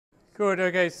Good,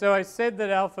 okay, so I said that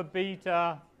alpha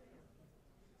beta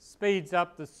speeds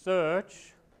up the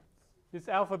search. This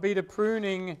alpha beta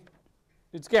pruning,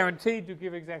 it's guaranteed to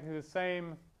give exactly the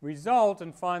same result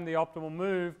and find the optimal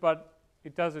move, but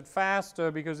it does it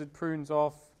faster because it prunes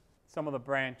off some of the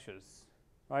branches,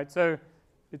 right? So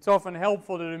it's often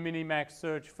helpful to do minimax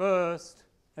search first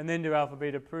and then do alpha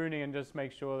beta pruning and just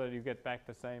make sure that you get back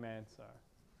the same answer.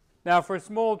 Now for a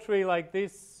small tree like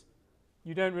this,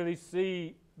 you don't really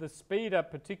see the speed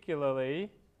up particularly,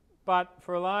 but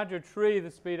for a larger tree the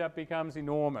speed up becomes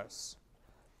enormous.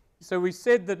 So we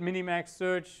said that minimax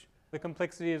search, the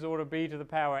complexity is order b to the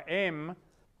power m.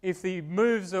 If the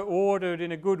moves are ordered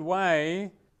in a good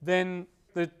way, then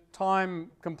the time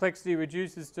complexity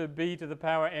reduces to b to the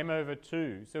power m over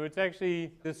 2. So it's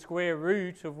actually the square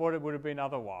root of what it would have been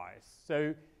otherwise.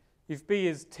 So if b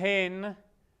is 10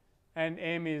 and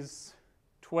m is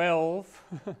 12,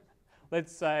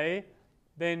 let's say,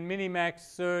 then minimax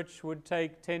search would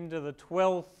take 10 to the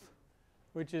 12th,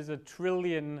 which is 1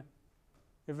 trillion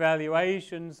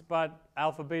evaluations, but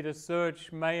alpha beta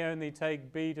search may only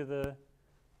take b to the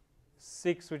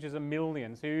 6, which is 1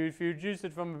 million. So if you reduce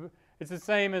it from, it's the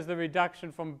same as the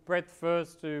reduction from breadth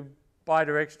first to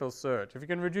bidirectional search. If you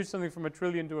can reduce something from 1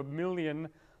 trillion to 1 million,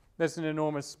 that's an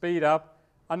enormous speed up.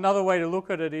 Another way to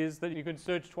look at it is that you can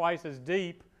search twice as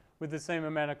deep with the same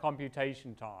amount of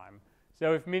computation time.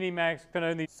 So if minimax can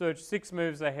only search 6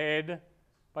 moves ahead,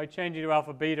 by changing to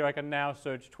alpha beta I can now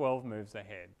search 12 moves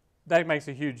ahead. That makes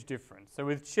a huge difference. So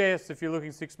with chess, if you're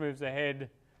looking 6 moves ahead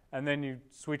and then you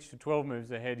switch to 12 moves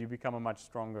ahead, you become a much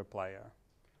stronger player.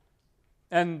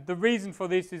 And the reason for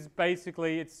this is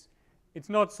basically it's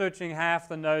not searching half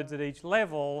the nodes at each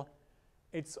level,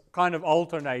 it's kind of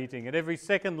alternating. At every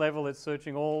second level it's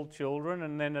searching all children,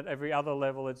 and then at every other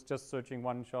level it's just searching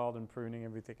one child and pruning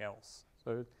everything else.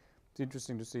 So it's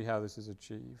interesting to see how this is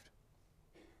achieved.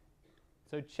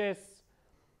 So chess,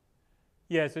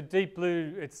 yeah, so Deep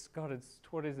Blue,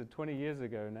 what is it, 20 years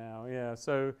ago now, yeah.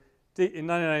 So in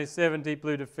 1997, Deep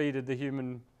Blue defeated the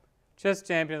human chess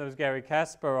champion, that was Garry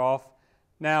Kasparov.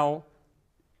 Now,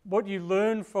 what you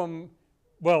learn from,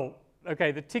 well,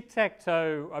 okay, the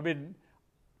tic-tac-toe, I mean,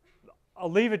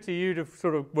 I'll leave it to you to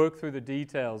sort of work through the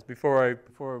details before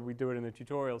we do it in the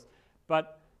tutorials.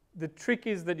 But the trick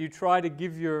is that you try to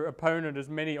give your opponent as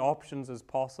many options as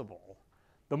possible.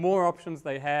 The more options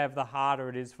they have, the harder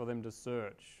it is for them to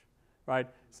search, right?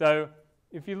 So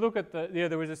if you look at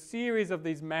there was a series of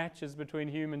these matches between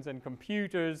humans and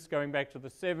computers going back to the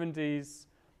 70s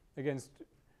against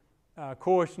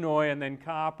Korchnoi and then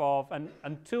Karpov, and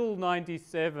until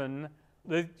 97,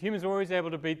 the humans were always able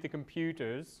to beat the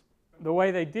computers. The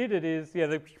way they did it is,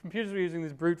 the computers were using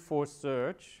this brute force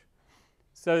search.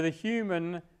 So the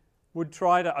human would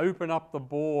try to open up the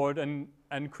board and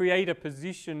create a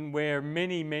position where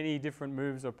many, many different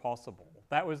moves are possible.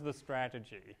 That was the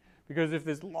strategy. Because if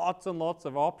there's lots and lots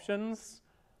of options,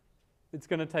 it's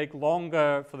going to take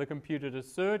longer for the computer to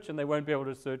search, and they won't be able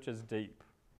to search as deep.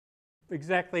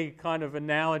 Exactly kind of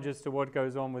analogous to what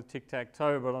goes on with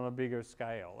tic-tac-toe, but on a bigger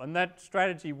scale. And that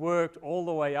strategy worked all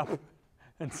the way up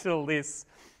until this.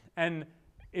 And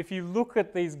if you look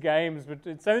at these games,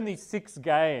 it's only 6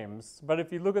 games, but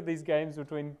if you look at these games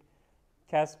between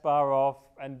Kasparov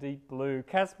and Deep Blue,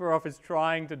 Kasparov is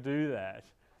trying to do that.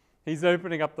 He's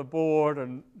opening up the board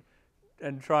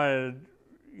and trying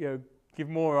to give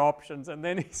more options, and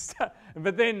then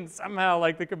but then somehow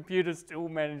like the computer still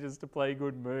manages to play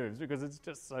good moves because it's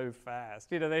just so fast.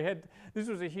 This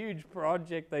was a huge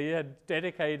project. They had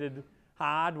dedicated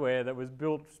hardware that was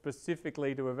built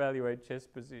specifically to evaluate chess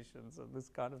positions and this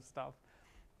kind of stuff.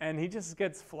 And he just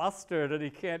gets flustered and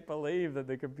he can't believe that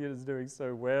the computer's doing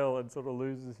so well and sort of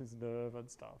loses his nerve and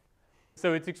stuff.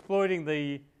 So it's exploiting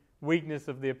the weakness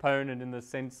of the opponent in the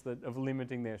sense of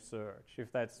limiting their search,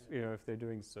 if they're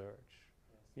doing search.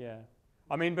 Yeah.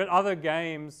 I mean, but other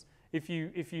games, if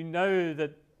you know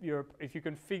that if you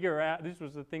can figure out, this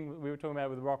was the thing we were talking about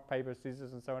with rock, paper,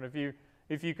 scissors and so on,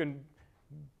 if you can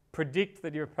predict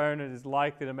that your opponent is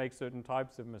likely to make certain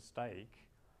types of mistake,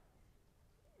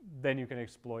 then you can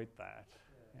exploit that.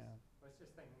 Yeah. I was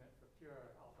just thinking that for pure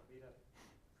alpha beta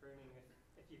pruning,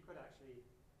 if you could actually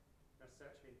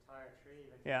search the entire tree,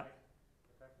 then you might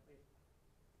perfectly.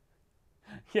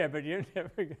 Yeah, but you're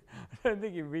never. I don't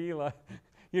think you realize.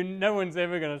 No one's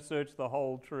ever going to search the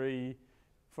whole tree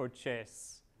for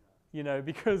chess,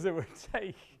 because it would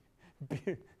take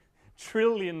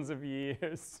trillions of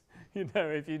years.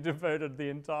 If you devoted the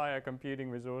entire computing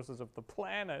resources of the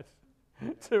planet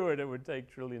to it, it would take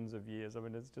trillions of years. I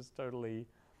mean, it's just totally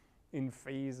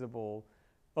infeasible.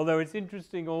 Although it's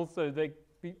interesting also that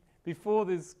before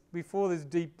this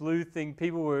deep blue thing,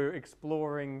 people were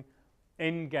exploring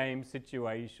endgame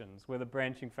situations where the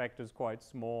branching factor is quite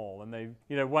small, and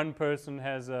one person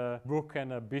has a rook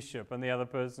and a bishop, and the other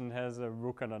person has a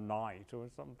rook and a knight or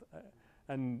something,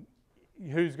 and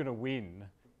who's going to win?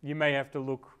 You may have to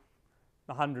look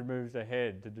 100 moves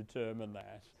ahead to determine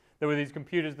that. There were these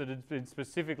computers that had been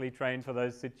specifically trained for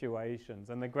those situations,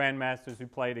 and the grandmasters who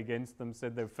played against them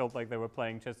said they felt like they were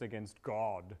playing chess against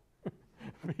God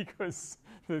because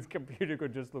the computer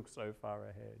could just look so far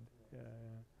ahead. Yeah.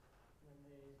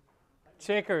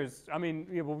 Checkers, I mean,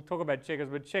 we'll talk about checkers,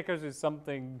 but checkers is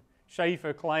something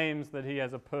Schaefer claims that he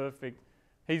has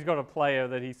he's got a player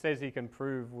that he says he can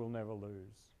prove will never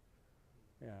lose.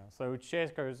 Yeah, so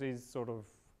checkers is sort of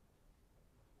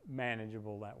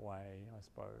manageable that way, I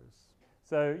suppose.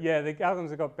 So yeah, the algorithms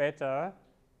have got better.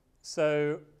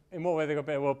 So in what way they got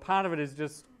better? Well, part of it is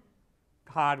just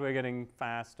hardware getting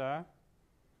faster,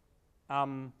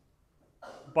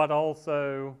 but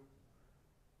also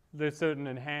there's certain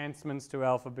enhancements to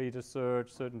alpha beta search,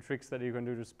 certain tricks that you can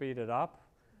do to speed it up.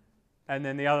 And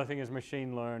then the other thing is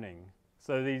machine learning.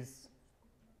 So these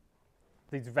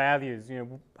values,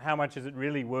 how much is it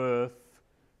really worth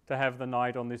to have the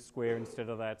knight on this square instead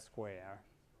of that square?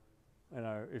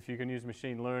 If you can use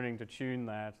machine learning to tune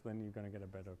that, then you're going to get a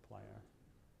better player.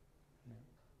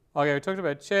 Yeah. Okay, we talked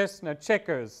about chess. Now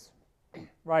checkers.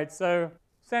 Right, so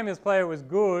Samuel's player was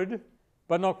good,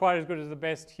 but not quite as good as the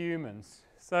best humans.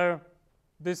 So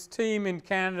this team in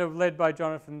Canada, led by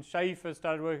Jonathan Schaefer,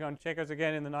 started working on checkers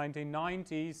again in the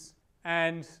 1990s,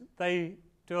 and they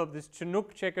developed this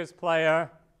Chinook checkers player,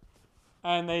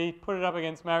 and they put it up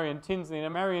against Marion Tinsley. Now,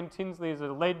 Marion Tinsley is a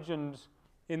legend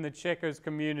in the checkers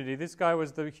community. This guy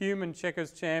was the human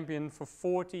checkers champion for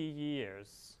 40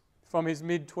 years, from his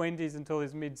mid-20s until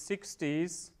his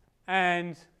mid-60s,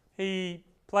 and he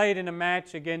played in a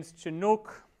match against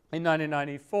Chinook in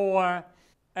 1994.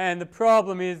 And the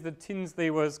problem is that Tinsley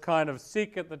was kind of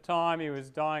sick at the time. He was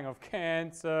dying of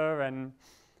cancer and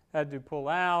had to pull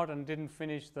out and didn't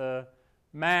finish the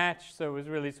match, so it was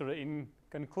really sort of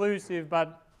inconclusive.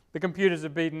 But the computers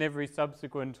have beaten every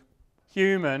subsequent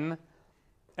human.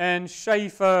 And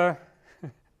Schaefer,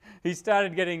 he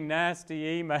started getting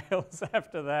nasty emails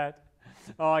after that.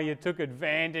 Oh, you took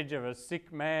advantage of a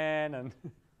sick man, and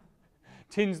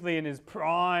Tinsley in his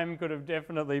prime could have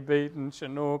definitely beaten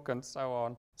Chinook, and so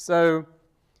on. So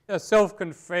a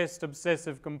self-confessed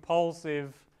obsessive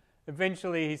compulsive,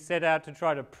 eventually he set out to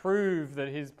try to prove that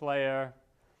his player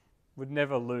would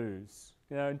never lose.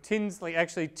 And Tinsley,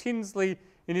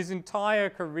 in his entire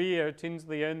career,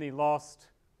 Tinsley only lost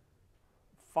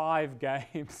 5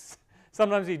 games.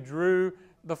 Sometimes he drew.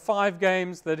 The 5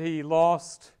 games that he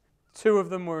lost, 2 of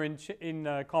them were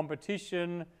in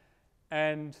competition,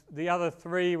 and the other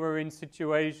 3 were in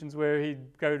situations where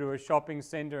he'd go to a shopping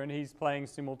center and he's playing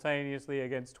simultaneously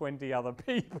against 20 other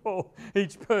people.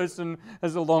 Each person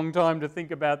has a long time to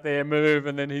think about their move,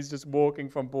 and then he's just walking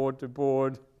from board to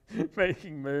board,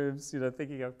 making moves,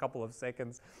 thinking a couple of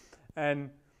seconds. And,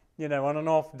 on an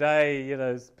off day,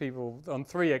 on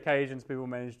 3 occasions, people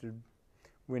managed to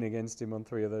win against him on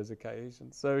 3 of those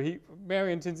occasions. So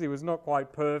Marion Tinsley was not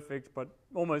quite perfect, but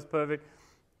almost perfect.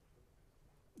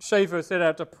 Schaefer set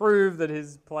out to prove that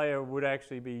his player would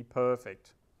actually be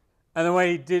perfect. And the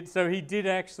way he did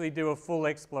actually do a full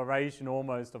exploration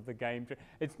almost of the game.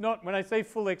 It's not, when I say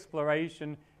full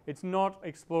exploration, it's not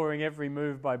exploring every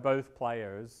move by both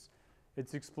players.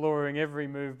 It's exploring every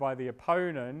move by the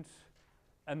opponent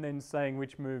and then saying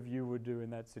which move you would do in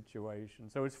that situation.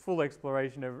 So it's full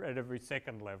exploration at every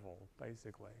second level,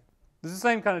 basically. This is the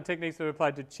same kind of techniques that are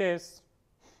applied to chess,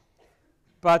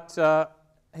 but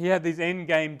he had these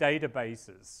endgame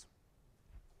databases.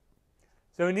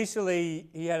 So initially,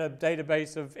 he had a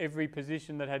database of every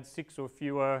position that had 6 or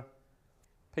fewer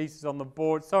pieces on the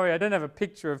board. Sorry, I don't have a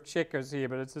picture of checkers here,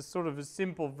 but it's a sort of a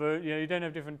simple you don't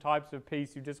have different types of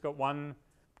piece. You've just got one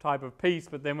type of piece,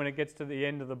 but then when it gets to the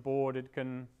end of the board, it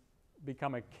can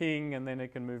become a king, and then it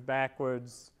can move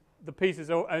backwards. The pieces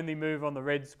only move on the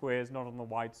red squares, not on the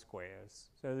white squares.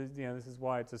 So this is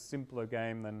why it's a simpler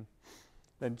game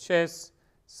than chess.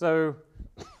 So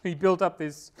he built up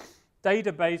this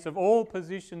database of all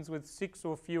positions with 6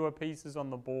 or fewer pieces on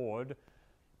the board,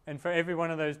 and for every one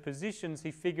of those positions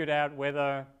he figured out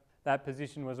whether that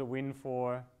position was a win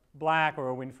for black or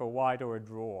a win for white or a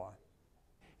draw.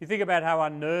 You think about how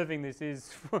unnerving this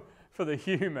is for the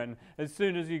human. As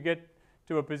soon as you get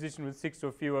to a position with 6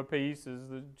 or fewer pieces,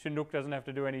 the Chinook doesn't have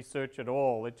to do any search at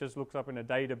all. It just looks up in a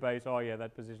database, oh yeah,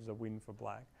 that position's a win for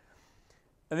black.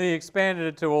 And then he expanded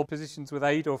it to all positions with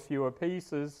 8 or fewer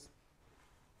pieces.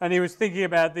 And he was thinking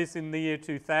about this in the year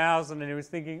 2000, and he was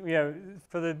thinking, you know,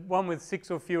 for the one with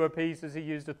 6 or fewer pieces, he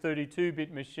used a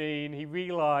 32-bit machine. He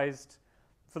realized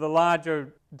for the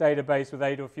larger database with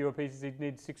 8 or fewer pieces, he'd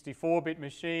need 64-bit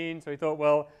machine. So he thought,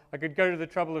 well, I could go to the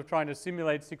trouble of trying to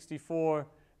simulate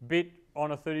 64-bit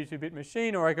on a 32-bit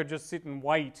machine, or I could just sit and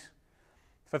wait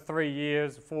for 3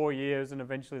 years, 4 years, and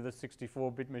eventually the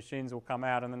 64-bit machines will come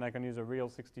out, and then I can use a real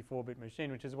 64-bit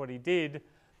machine, which is what he did.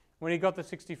 When he got the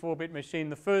 64-bit machine,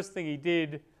 the first thing he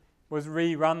did was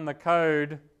rerun the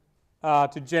code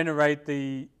to generate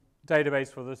the database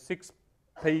for the 6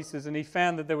 pieces, and he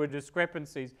found that there were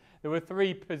discrepancies. There were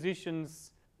 3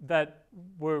 positions that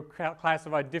were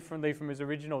classified differently from his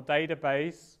original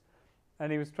database,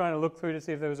 and he was trying to look through to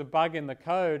see if there was a bug in the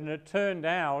code, and it turned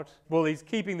out, well, he's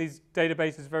keeping these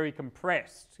databases very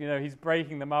compressed. You know, he's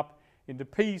breaking them up into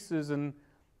pieces and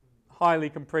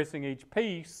highly compressing each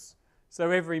piece. So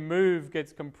every move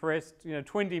gets compressed, you know,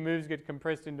 20 moves get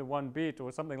compressed into 1 bit or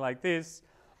something like this.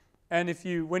 And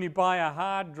when you buy a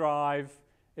hard drive,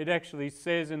 it actually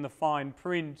says in the fine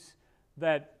print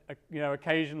that, you know,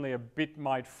 occasionally a bit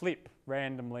might flip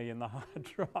randomly in the hard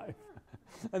drive.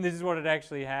 And this is what had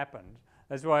actually happened.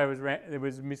 That's why it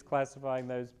was misclassifying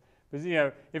those. Because, you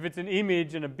know, if it's an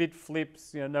image and a bit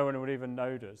flips, you know, no one would even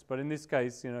notice. But in this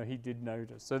case, you know, he did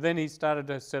notice. So then he started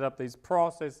to set up these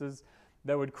processes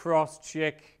that would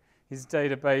cross-check his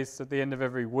database at the end of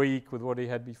every week with what he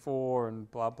had before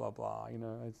and blah, blah, blah. You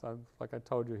know, it's like I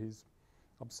told you, he's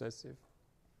obsessive.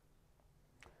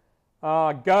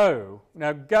 Go.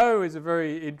 Now, Go is a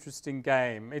very interesting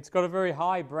game. It's got a very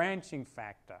high branching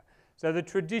factor. So the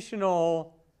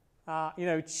traditional, you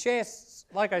know, chess,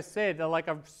 like I said, are like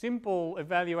a simple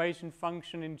evaluation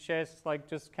function in chess, like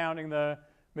just counting the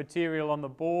material on the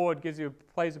board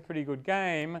plays a pretty good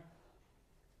game.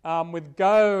 With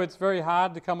Go, it's very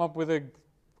hard to come up with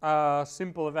a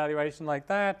simple evaluation like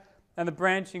that, and the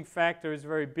branching factor is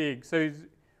very big. So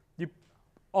you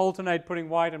alternate putting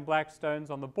white and black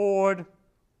stones on the board,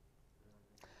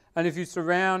 and if you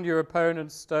surround your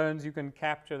opponent's stones, you can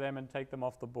capture them and take them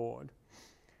off the board.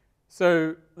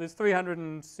 So there's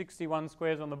 361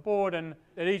 squares on the board, and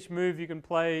at each move you can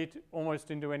play almost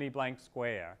into any blank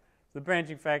square. The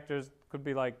branching factors could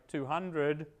be like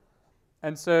 200.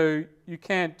 And so you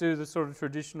can't do the sort of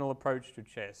traditional approach to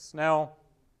chess. Now,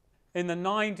 in the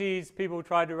 90s, people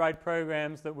tried to write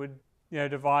programs that would, you know,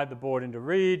 divide the board into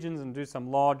regions and do some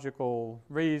logical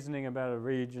reasoning about a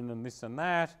region and this and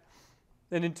that.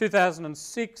 Then in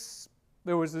 2006,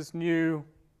 there was this new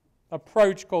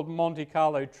approach called Monte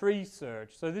Carlo tree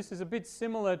search. So this is a bit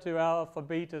similar to alpha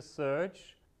beta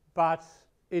search, but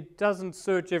it doesn't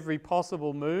search every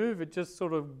possible move. It just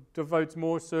sort of devotes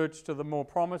more search to the more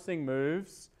promising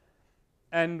moves.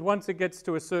 And once it gets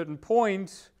to a certain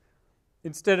point,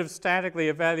 instead of statically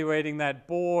evaluating that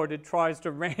board, it tries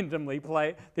to randomly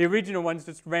play. The original ones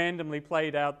just randomly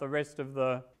played out the rest of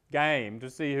the game to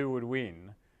see who would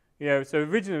win. You know, so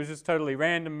originally it was just totally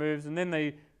random moves, and then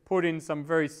they put in some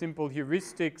very simple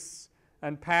heuristics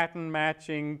and pattern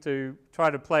matching to try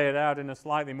to play it out in a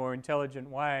slightly more intelligent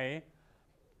way.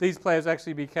 These players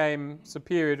actually became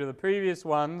superior to the previous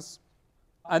ones.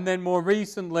 And then more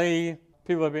recently,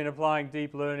 people have been applying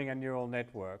deep learning and neural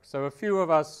networks. So a few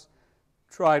of us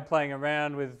tried playing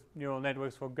around with neural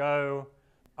networks for Go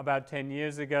about 10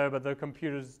 years ago, but the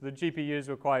GPUs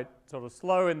were quite sort of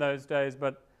slow in those days.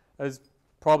 But as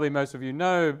probably most of you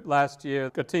know, last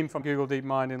year, a team from Google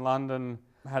DeepMind in London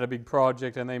had a big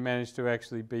project, and they managed to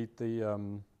actually beat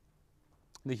the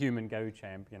human Go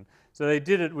champion. So they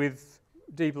did it with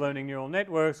deep learning neural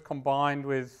networks combined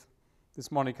with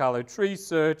this Monte Carlo tree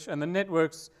search, and the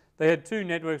networks, they had 2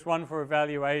 networks, one for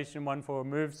evaluation, one for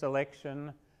move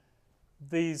selection.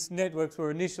 These networks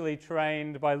were initially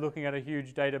trained by looking at a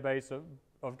huge database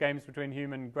of games between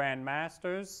human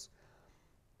grandmasters,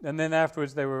 and then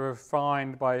afterwards they were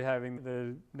refined by having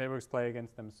the networks play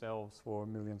against themselves for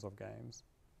millions of games.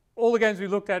 All the games we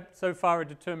looked at so far are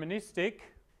deterministic.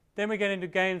 Then we get into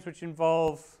games which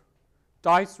involve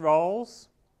dice rolls,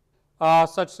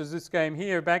 such as this game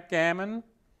here, Backgammon.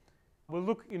 We'll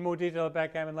look in more detail at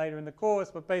Backgammon later in the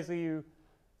course, but basically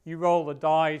you roll the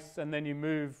dice and then you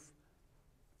move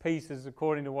pieces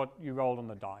according to what you rolled on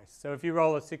the dice. So if you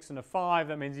roll a 6 and a 5,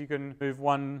 that means you can move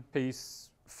one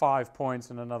piece 5 points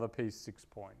and another piece 6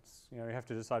 points. You know, you have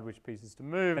to decide which pieces to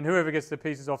move, and whoever gets the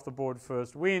pieces off the board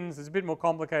first wins. It's a bit more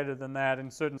complicated than that.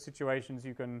 In certain situations,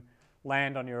 you can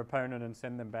land on your opponent and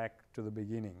send them back to the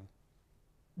beginning.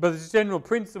 But the general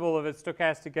principle of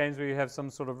stochastic games where you have some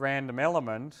sort of random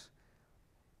element,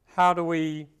 how do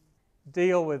we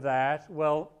deal with that?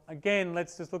 Well, again,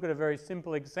 let's just look at a very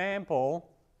simple example.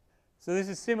 So this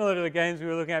is similar to the games we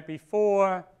were looking at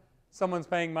before. Someone's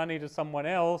paying money to someone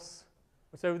else.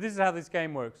 So this is how this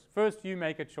game works. First, you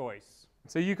make a choice.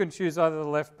 So you can choose either the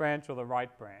left branch or the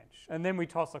right branch. And then we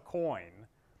toss a coin.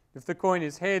 If the coin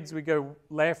is heads, we go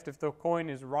left. If the coin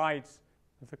is right,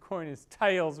 if the coin is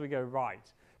tails, we go right.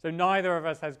 So neither of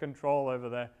us has control over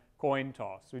the coin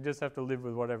toss. We just have to live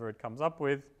with whatever it comes up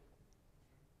with.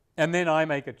 And then I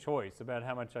make a choice about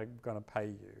how much I'm going to pay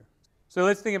you. So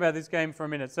let's think about this game for a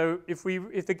minute. So if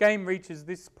the game reaches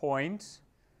this point,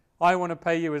 I want to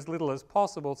pay you as little as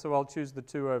possible, so I'll choose the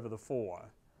 2 over the 4.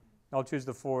 I'll choose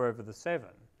the 4 over the 7.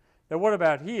 Now what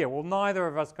about here? Well, neither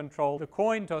of us control the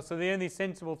coin toss, so the only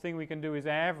sensible thing we can do is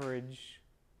average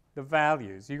the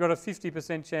values. You've got a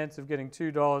 50% chance of getting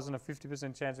 $2 and a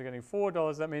 50% chance of getting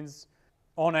 $4. That means,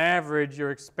 on average,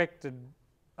 your expected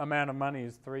amount of money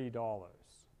is $3.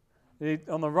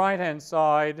 On the right-hand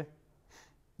side,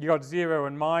 you got 0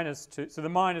 and -2. So the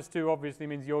 -2 obviously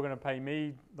means you're going to pay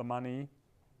me the money.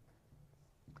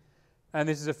 And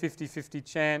this is a 50-50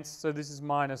 chance, so this is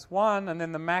 -1. And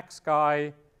then the max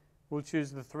guy will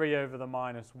choose the 3 over the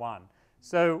 -1.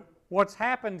 So what's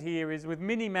happened here is with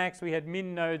minimax we had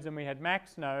min nodes and we had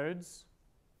max nodes.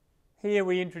 Here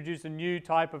we introduce a new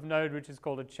type of node which is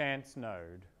called a chance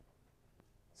node.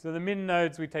 So the min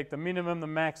nodes we take the minimum, the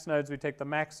max nodes we take the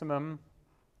maximum,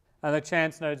 and the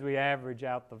chance nodes we average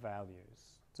out the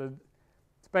values. So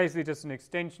it's basically just an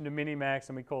extension to minimax,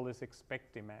 and we call this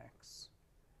expectimax.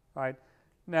 Right?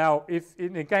 Now, if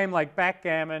in a game like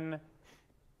Backgammon,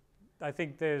 I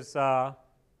think there's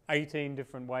 18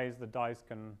 different ways the dice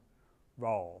can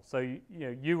roll. So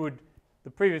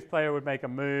the previous player would make a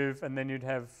move, and then you'd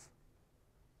have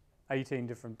 18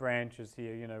 different branches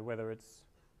here. Whether it's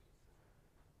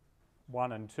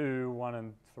 1 and 2, 1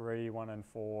 and 3, 1 and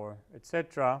 4,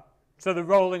 etc. So the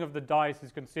rolling of the dice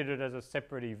is considered as a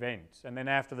separate event, and then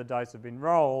after the dice have been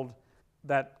rolled,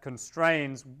 that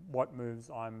constrains what moves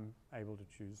I'm able to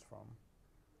choose from.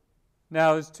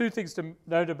 Now, there's 2 things to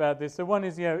note about this. So one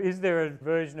is, is there a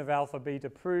version of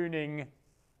alpha-beta pruning?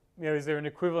 Is there an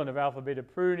equivalent of alpha-beta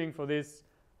pruning for this?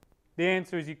 The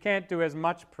answer is you can't do as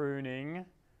much pruning,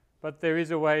 but there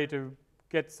is a way to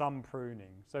get some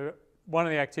pruning. So one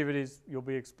of the activities, you'll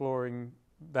be exploring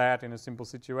that in a simple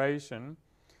situation.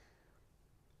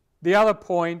 The other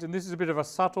point, and this is a bit of a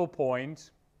subtle point,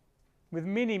 with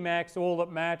minimax, all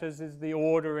that matters is the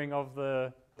ordering of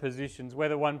the positions,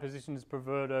 whether one position is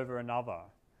preferred over another.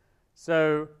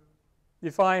 So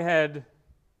if I had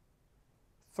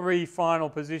 3 final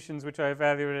positions which I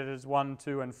evaluated as 1,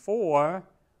 2, and 4,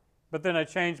 but then I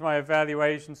changed my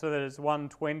evaluation so that it's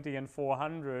 120 and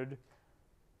 400,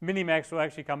 minimax will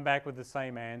actually come back with the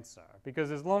same answer.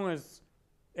 Because as long as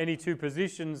any 2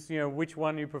 positions, which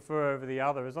one you prefer over the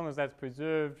other, as long as that's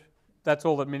preserved, that's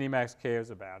all that minimax cares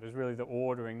about, is really the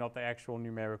ordering, not the actual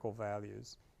numerical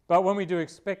values. But when we do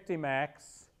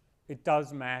expectimax, it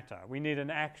does matter. We need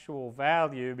an actual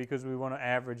value because we want to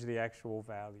average the actual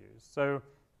values. So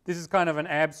this is kind of an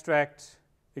abstract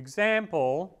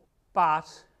example,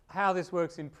 but how this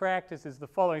works in practice is the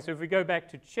following. So if we go back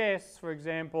to chess, for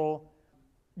example,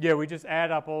 we just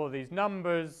add up all of these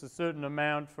numbers, a certain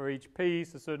amount for each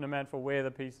piece, a certain amount for where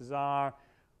the pieces are.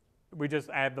 We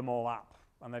just add them all up,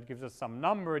 and that gives us some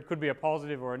number. It could be a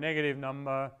positive or a negative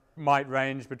number. It might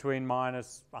range between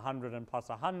 -100 and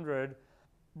 +100.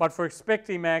 But for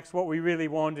expectimax, what we really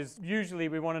want is, usually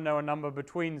we want to know a number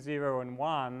between 0 and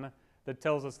 1 that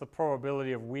tells us the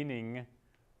probability of winning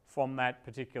from that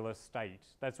particular state.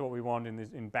 That's what we want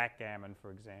in backgammon,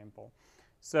 for example.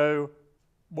 So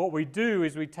what we do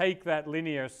is we take that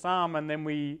linear sum and then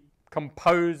we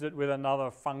compose it with another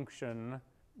function.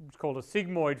 It's called a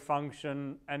sigmoid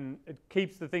function, and it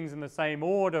keeps the things in the same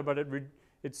order, but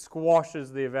it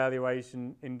squashes the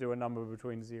evaluation into a number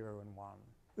between 0 and 1.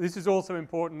 This is also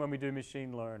important when we do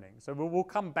machine learning. So we'll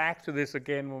come back to this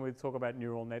again when we talk about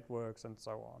neural networks and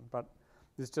so on, but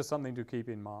it's just something to keep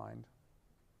in mind.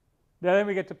 Now then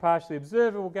we get to partially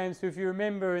observable games. So if you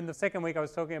remember in the second week I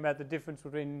was talking about the difference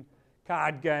between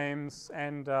card games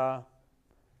and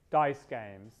dice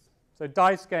games. So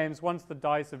dice games, once the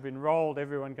dice have been rolled,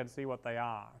 everyone can see what they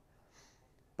are.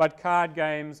 But card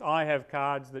games, I have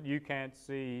cards that you can't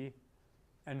see,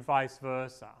 and vice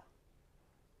versa.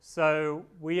 So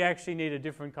we actually need a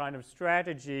different kind of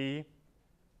strategy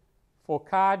for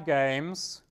card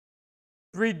games.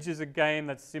 Bridge is a game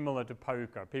that's similar to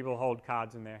poker. People hold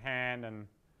cards in their hand and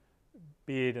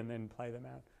bid and then play them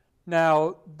out.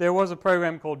 Now, there was a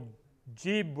program called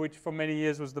Jib, which for many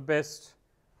years was the best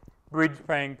bridge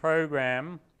playing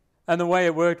program. And the way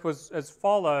it worked was as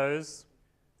follows.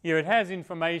 Here it has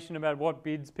information about what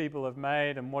bids people have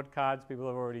made and what cards people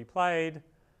have already played.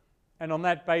 And on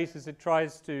that basis, it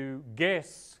tries to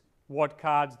guess what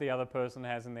cards the other person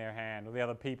has in their hand or the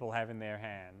other people have in their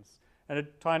hands. And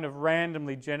it kind of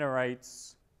randomly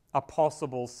generates a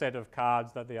possible set of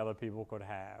cards that the other people could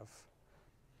have.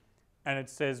 And it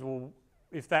says, well,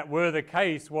 if that were the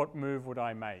case, what move would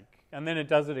I make? And then it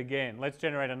does it again. Let's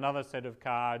generate another set of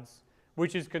cards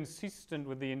which is consistent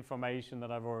with the information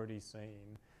that I've already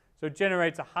seen. So it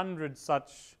generates 100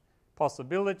 such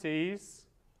possibilities.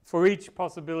 For each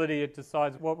possibility, it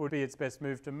decides what would be its best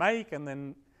move to make, and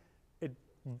then it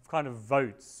kind of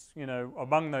votes, you know,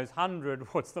 among those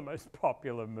 100, what's the most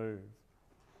popular move?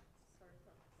 Sorry,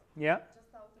 Yeah?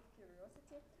 just out of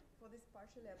curiosity, for this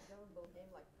partially observable game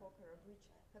like poker or bridge,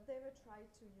 have they ever tried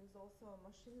to use also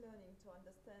machine learning to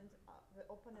understand the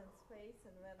opponent's face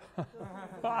and whether the person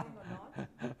is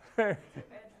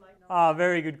lying or not?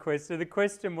 Very good question. The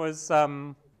question was,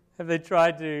 have they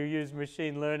tried to use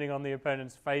machine learning on the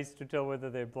opponent's face to tell whether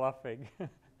they're bluffing?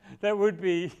 That would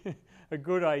be a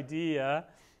good idea,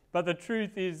 but the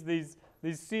truth is these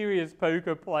serious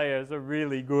poker players are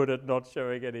really good at not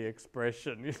showing any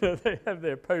expression. You know, they have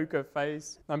their poker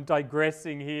face. I'm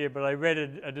digressing here, but I read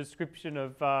a description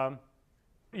of,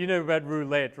 you know about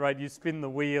roulette, right? You spin the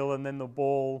wheel and then the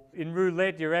ball. In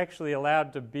roulette, you're actually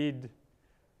allowed to bid.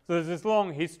 So there's this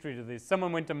long history to this.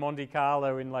 Someone went to Monte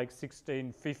Carlo in like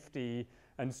 1650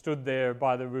 and stood there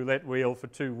by the roulette wheel for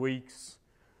 2 weeks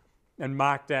and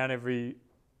marked down every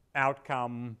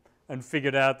outcome and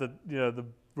figured out that, you know, the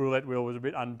roulette wheel was a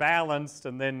bit unbalanced,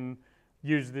 and then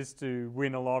used this to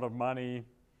win a lot of money.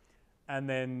 And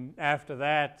then after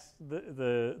that,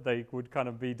 they would kind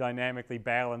of be dynamically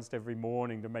balanced every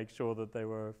morning to make sure that they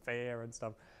were fair and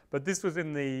stuff. But this was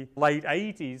in the late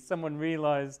 80s. Someone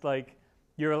realized, like,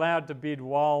 you're allowed to bid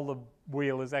while the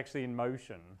wheel is actually in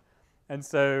motion. And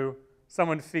so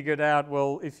someone figured out,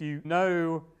 well, if you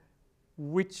know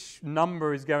which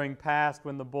number is going past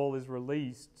when the ball is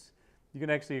released, you can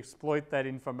actually exploit that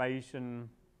information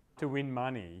to win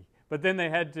money. But then they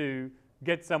had to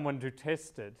get someone to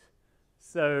test it.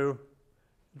 So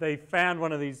they found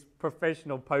one of these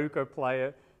professional poker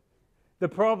players. The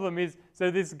problem is, so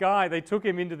this guy, they took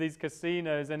him into these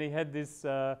casinos and he had this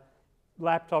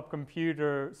laptop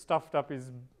computer stuffed up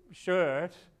his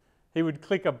shirt. He would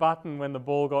click a button when the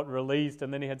ball got released,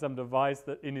 and then he had some device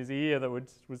that in his ear that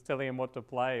was telling him what to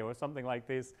play or something like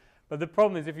this. But the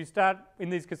problem is, if you start in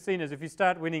these casinos, if you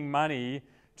start winning money,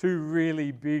 2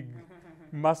 really big,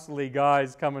 muscly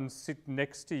guys come and sit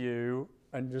next to you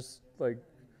and just like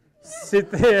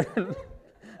sit there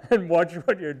and watch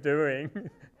what you're doing.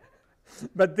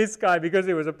 But this guy, because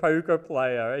he was a poker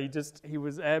player,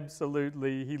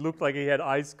 he looked like he had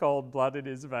ice cold blood in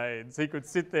his veins. He could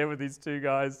sit there with these 2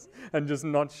 guys and just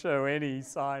not show any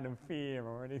sign of fear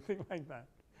or anything like that.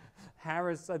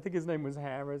 Harris, I think his name was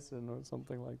Harrison or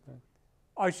something like that.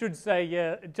 I should say,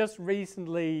 yeah, just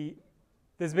recently,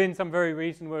 there's been some very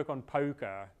recent work on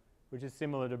poker, which is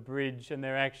similar to bridge, and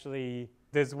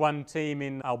there's one team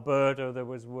in Alberta that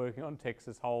was working on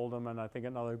Texas Hold'em, and I think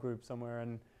another group somewhere,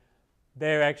 and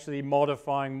they're actually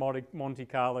modifying Monte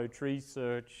Carlo tree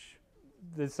search.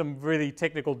 There's some really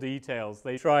technical details.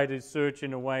 They try to search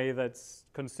in a way that's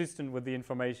consistent with the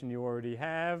information you already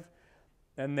have,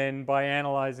 and then by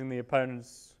analyzing the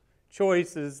opponent's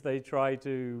choices, they try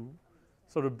to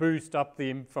sort of boost up the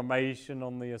information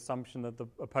on the assumption that the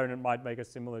opponent might make a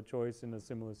similar choice in a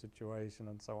similar situation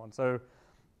and so on. So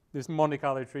this Monte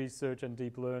Carlo tree search and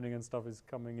deep learning and stuff is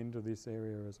coming into this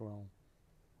area as well.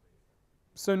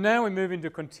 So now we move into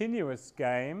continuous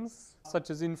games, such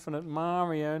as Infinite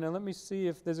Mario. Now let me see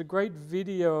if there's a great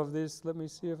video of this. Let me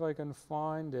see if I can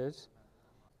find it.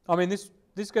 I mean,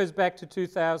 this goes back to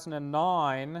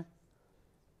 2009.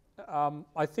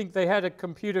 I think they had a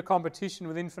computer competition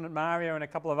with Infinite Mario and a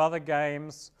couple of other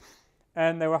games,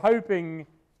 and they were hoping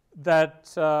that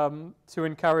to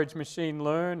encourage machine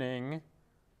learning.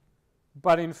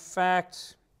 But in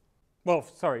fact,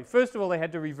 first of all, they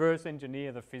had to reverse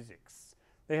engineer the physics.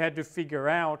 They had to figure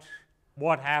out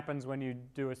what happens when you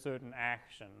do a certain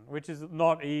action, which is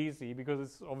not easy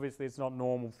because obviously it's not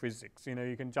normal physics. You know,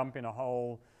 you can jump in a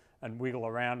hole and wiggle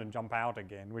around and jump out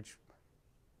again, which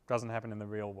doesn't happen in the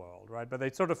real world, right? But they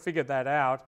sort of figured that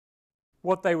out.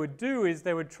 What they would do is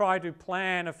they would try to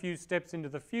plan a few steps into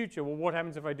the future. Well, what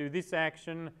happens if I do this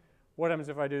action? What happens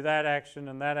if I do that action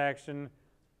and that action?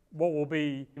 What will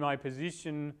be my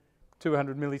position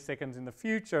 200 milliseconds in the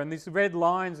future? And these red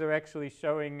lines are actually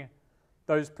showing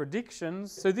those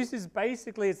predictions. So this is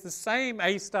basically, it's the same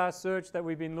A-star search that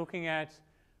we've been looking at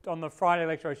on the Friday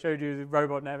lecture I showed you the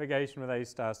robot navigation with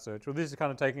A-star search. Well, this is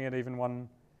kind of taking it even one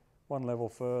level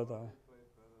further.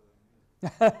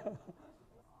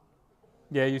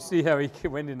 Yeah, you see how he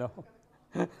went in.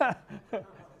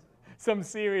 Some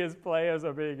serious players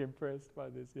are being impressed by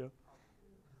this, yeah.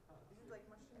 This is like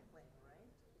machine playing,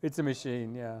 right? It's a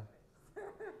machine, yeah.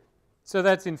 So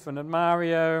that's Infinite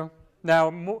Mario.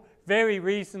 Now, very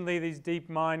recently, these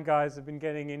DeepMind guys have been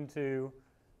getting into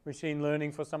machine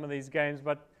learning for some of these games,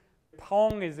 but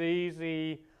Pong is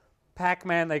easy.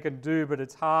 Pacman they can do, but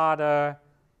it's harder.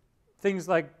 Things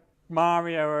like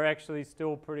Mario are actually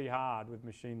still pretty hard with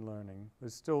machine learning.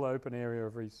 There's still an open area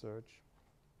of research.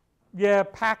 Yeah,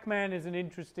 Pacman is an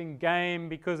interesting game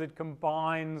because it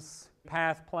combines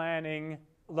path planning,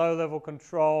 low-level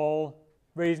control,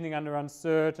 reasoning under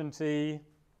uncertainty,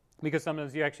 because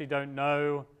sometimes you actually don't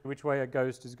know which way a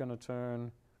ghost is going to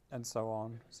turn, and so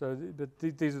on. So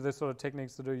these are the sort of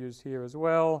techniques that are used here as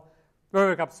well.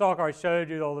 Robocup Soccer, I showed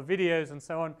you all the videos and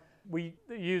so on. We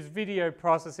use video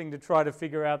processing to try to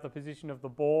figure out the position of the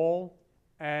ball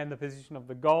and the position of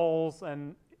the goals,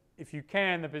 and if you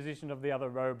can, the position of the other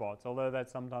robots, although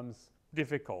that's sometimes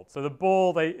difficult. So the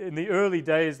ball, in the early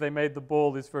days, they made the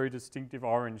ball this very distinctive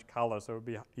orange color, so it would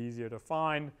be easier to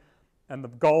find. And the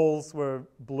goals were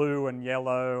blue and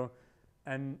yellow,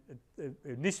 and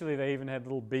initially they even had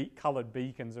little colored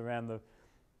beacons around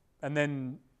and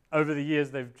then over the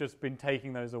years they've just been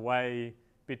taking those away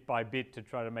bit by bit to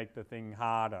try to make the thing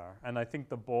harder. And I think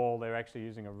the ball, they're actually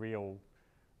using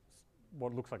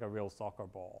what looks like a real soccer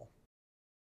ball.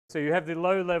 So you have the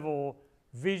low-level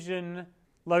vision,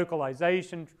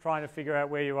 localization, trying to figure out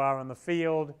where you are on the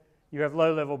field. You have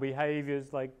low-level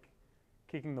behaviors like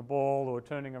kicking the ball or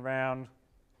turning around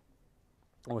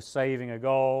or saving a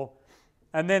goal.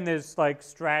 And then there's like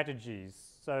strategies.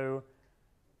 So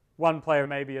one player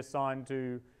may be assigned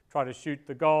to try to shoot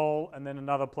the goal, and then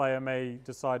another player may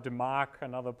decide to mark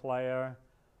another player,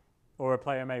 or a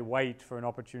player may wait for an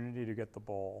opportunity to get the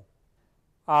ball.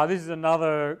 This is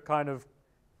another kind of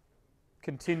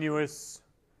continuous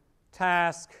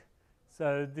task.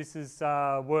 So this is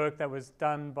work that was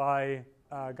done by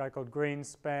a guy called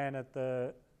Greenspan at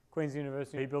the Queen's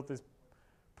University. He built this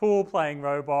pool-playing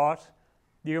robot.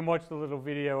 You can watch the little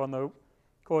video on the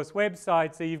course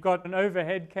website. So you've got an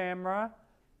overhead camera,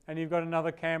 and you've got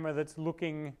another camera that's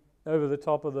looking over the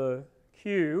top of the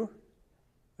cue.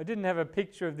 I didn't have a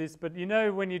picture of this, but you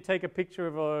know when you take a picture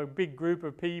of a big group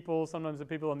of people, sometimes the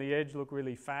people on the edge look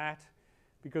really fat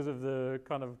because of the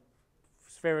kind of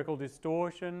spherical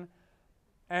distortion.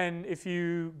 And if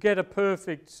you get a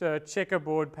perfect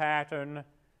checkerboard pattern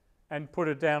and put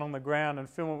it down on the ground and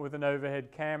film it with an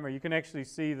overhead camera, you can actually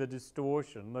see the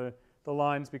distortion. The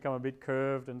lines become a bit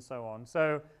curved and so on.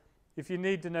 So if you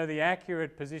need to know the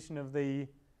accurate position of the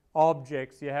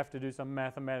objects, you have to do some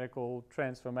mathematical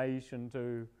transformation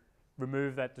to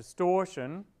remove that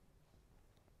distortion.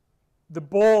 The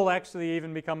ball actually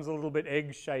even becomes a little bit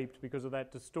egg-shaped because of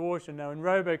that distortion. Now in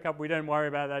Robocup we don't worry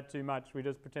about that too much, we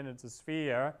just pretend it's a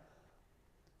sphere.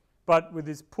 But with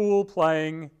this pool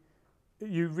playing,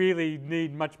 you really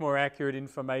need much more accurate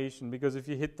information, because if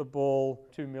you hit the ball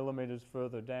 2 millimeters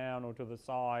further down or to the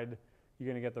side, you're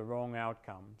going to get the wrong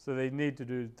outcome. So they need to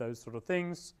do those sort of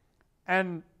things.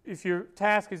 And if your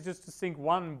task is just to sink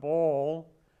one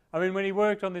ball, I mean, when he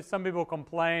worked on this, some people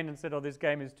complained and said, oh, this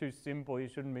game is too simple, you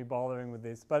shouldn't be bothering with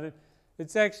this. But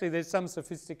it's actually, there's some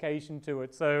sophistication to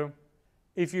it. So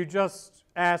if you just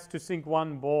ask to sink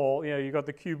one ball, you know, you've got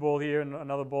the cue ball here and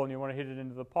another ball and you want to hit it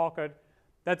into the pocket,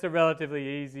 that's a relatively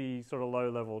easy sort of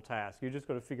low-level task. You just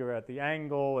got to figure out the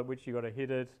angle at which you've got to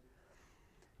hit it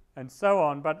and so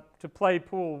on. But to play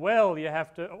pool well, you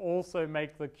have to also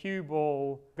make the cue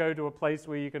ball go to a place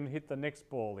where you can hit the next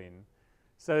ball in.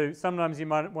 So sometimes you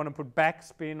might want to put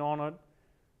backspin on it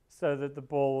so that the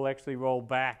ball will actually roll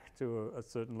back to a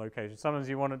certain location. Sometimes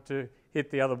you want it to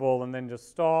hit the other ball and then just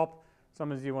stop.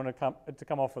 Sometimes you want it to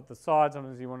come off at the side.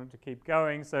 Sometimes you want it to keep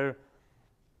going. So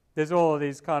there's all of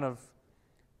these kind of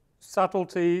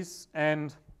subtleties,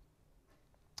 and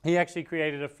he actually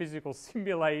created a physical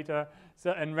simulator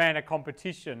and ran a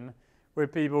competition where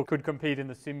people could compete in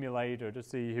the simulator to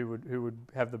see who would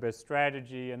have the best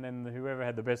strategy, and then whoever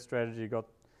had the best strategy got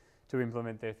to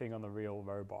implement their thing on the real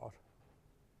robot.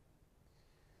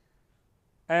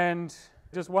 And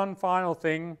just one final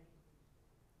thing,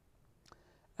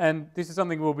 and this is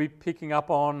something we'll be picking up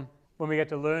on when we get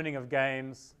to learning of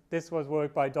games. This was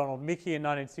work by Donald Mickey in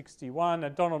 1961,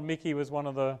 and Donald Mickey was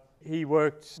he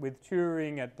worked with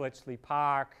Turing at Bletchley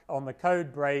Park on the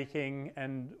code breaking,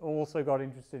 and also got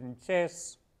interested in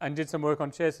chess and did some work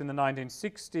on chess in the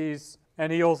 1960s.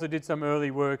 And he also did some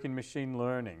early work in machine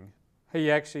learning.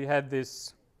 He actually had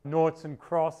this noughts and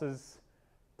crosses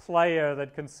player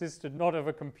that consisted not of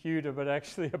a computer but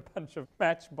actually a bunch of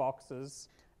matchboxes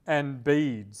and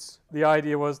beads. The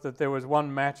idea was that there was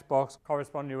one matchbox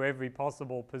corresponding to every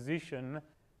possible position,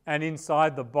 and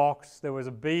inside the box there was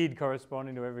a bead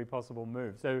corresponding to every possible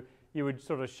move. So you would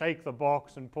sort of shake the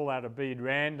box and pull out a bead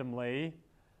randomly,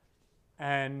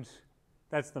 and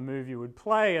that's the move you would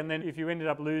play. And then if you ended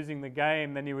up losing the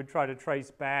game, then you would try to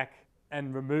trace back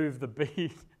and remove the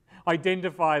bead,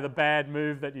 identify the bad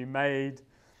move that you made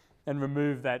and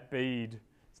remove that bead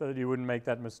so that you wouldn't make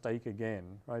that mistake again,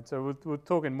 right? So we'll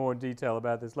talk in more detail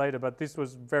about this later, but this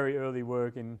was very early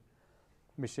work in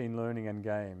machine learning and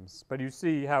games. But you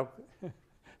see how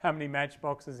many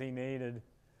matchboxes he needed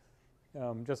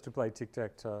just to play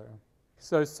tic-tac-toe.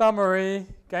 So summary,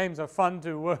 games are fun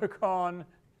to work on.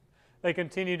 They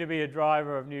continue to be a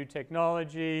driver of new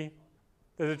technology.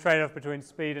 There's a trade-off between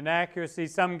speed and accuracy.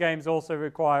 Some games also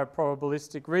require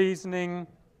probabilistic reasoning.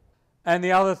 And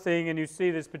the other thing, and you see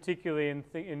this particularly in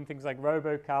things like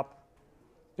Robocup,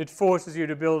 it forces you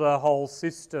to build a whole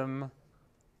system.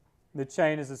 The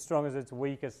chain is as strong as its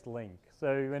weakest link.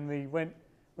 So when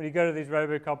you go to these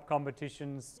Robocup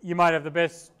competitions, you might have the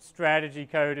best strategy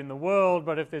code in the world,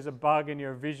 but if there's a bug in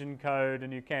your vision code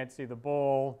and you can't see the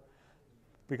ball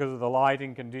because of the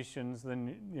lighting conditions,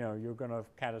 then you're going to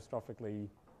catastrophically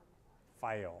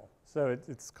fail. So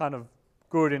it's kind of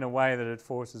good in a way that it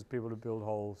forces people to build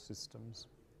whole systems.